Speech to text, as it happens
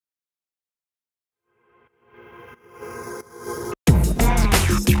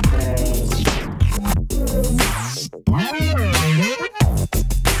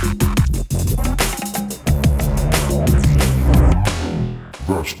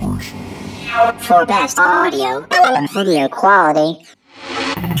Vespers. For best audio and video quality,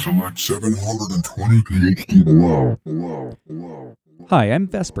 select 720 PHD below. Hi, I'm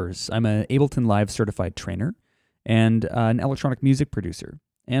Vespers. I'm an Ableton Live certified trainer and an electronic music producer.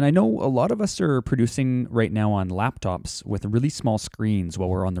 And I know a lot of us are producing right now on laptops with really small screens while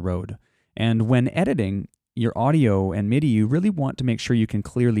we're on the road. And when editing your audio and MIDI, you really want to make sure you can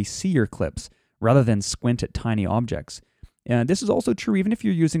clearly see your clips rather than squint at tiny objects. And this is also true even if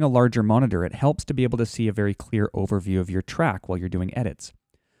you're using a larger monitor. It helps to be able to see a very clear overview of your track while you're doing edits.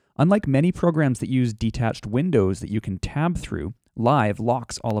 Unlike many programs that use detached windows that you can tab through, Live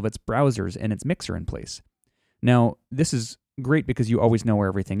locks all of its browsers and its mixer in place. Now, this is great because you always know where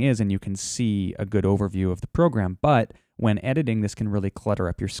everything is and you can see a good overview of the program, but when editing, this can really clutter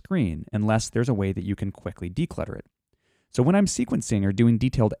up your screen unless there's a way that you can quickly declutter it. So when I'm sequencing or doing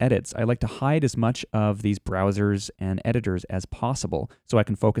detailed edits, I like to hide as much of these browsers and editors as possible so I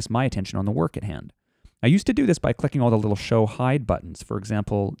can focus my attention on the work at hand. I used to do this by clicking all the little show hide buttons, for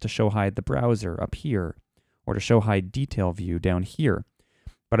example, to show hide the browser up here, or to show hide detail view down here.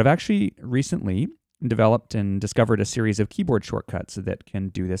 But I've actually recently developed and discovered a series of keyboard shortcuts that can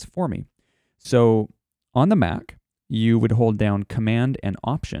do this for me. So on the Mac, you would hold down Command and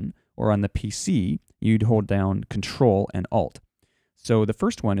Option, or on the PC, you'd hold down Control and Alt. So the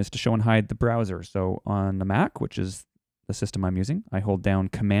first one is to show and hide the browser. So on the Mac, which is the system I'm using, I hold down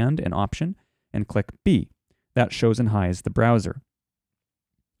Command and Option and click B. That shows and hides the browser.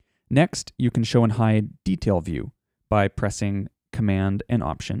 Next, you can show and hide detail view by pressing Command and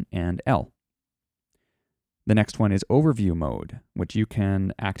Option and L. The next one is overview mode, which you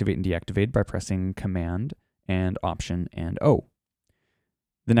can activate and deactivate by pressing Command and Option and O.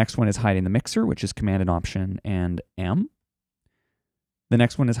 The next one is hiding the mixer, which is Command and Option and M. The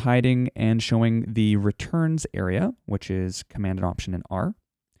next one is hiding and showing the returns area, which is Command and Option and R.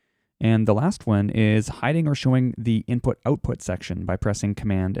 And the last one is hiding or showing the input-output section by pressing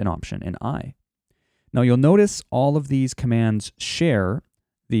Command and Option and I. Now you'll notice all of these commands share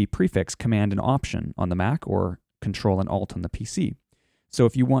the prefix Command and Option on the Mac or Control and Alt on the PC. So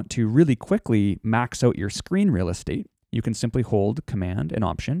if you want to really quickly max out your screen real estate, you can simply hold Command and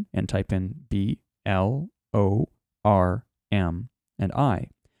Option and type in B, L, O, R, M, and I.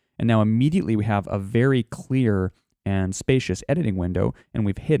 And now immediately we have a very clear and spacious editing window, and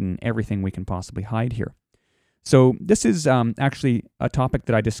we've hidden everything we can possibly hide here. So this is actually a topic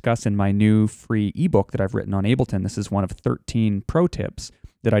that I discuss in my new free ebook that I've written on Ableton. This is one of 13 pro tips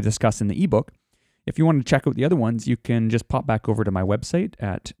that I discuss in the ebook. If you want to check out the other ones, you can just pop back over to my website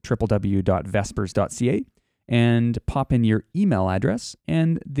at www.vespers.ca and pop in your email address,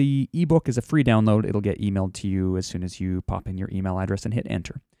 and the ebook is a free download. It'll get emailed to you as soon as you pop in your email address and hit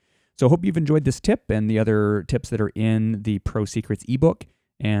enter. So I hope you've enjoyed this tip and the other tips that are in the Pro Secrets ebook,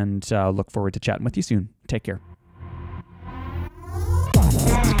 and look forward to chatting with you soon. Take care.